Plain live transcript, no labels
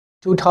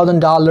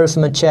$2,000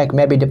 from a check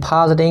may be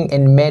depositing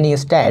in many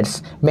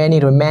states. Many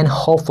remain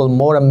hopeful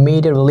more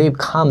immediate relief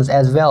comes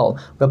as well.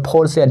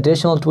 Reports the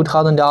additional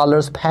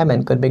 $2,000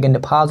 payment could begin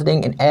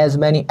depositing in as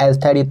many as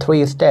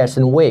 33 states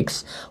in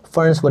weeks.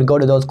 Funds would go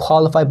to those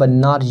qualified but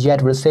not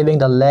yet receiving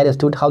the latest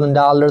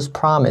 $2,000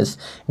 promise.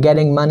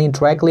 Getting money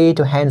directly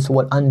to hands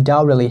would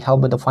undoubtedly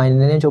help with the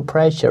financial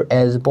pressure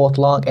as both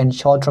long and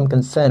short-term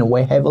concerns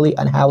weigh heavily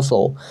on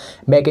households,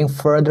 making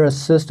further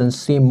assistance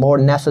seem more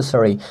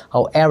necessary.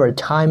 However,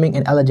 timing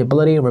and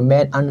eligibility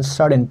remain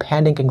uncertain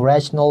pending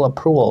congressional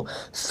approval.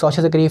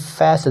 Social Security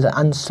faces an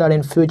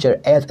uncertain future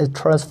as its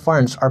trust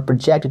funds are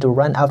projected to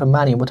run out of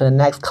money within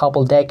the next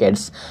couple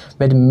decades.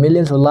 With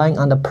millions relying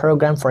on the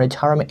program for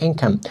retirement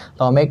income,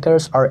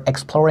 lawmakers are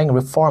exploring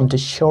reform to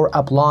shore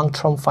up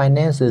long-term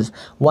finances.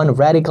 One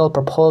radical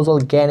proposal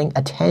gaining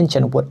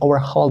attention would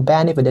overhaul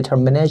benefit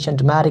determination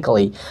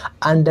dramatically.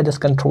 Under this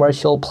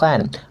controversial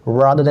plan,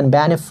 rather than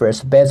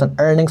benefits based on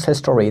earnings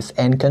histories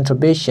and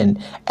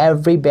contribution,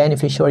 every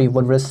beneficiary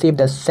would receive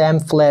the same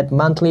flat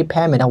monthly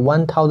payment of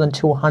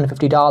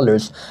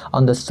 $1,250.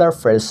 On the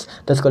surface,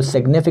 this could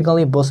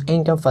significantly boost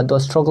income for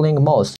those struggling most.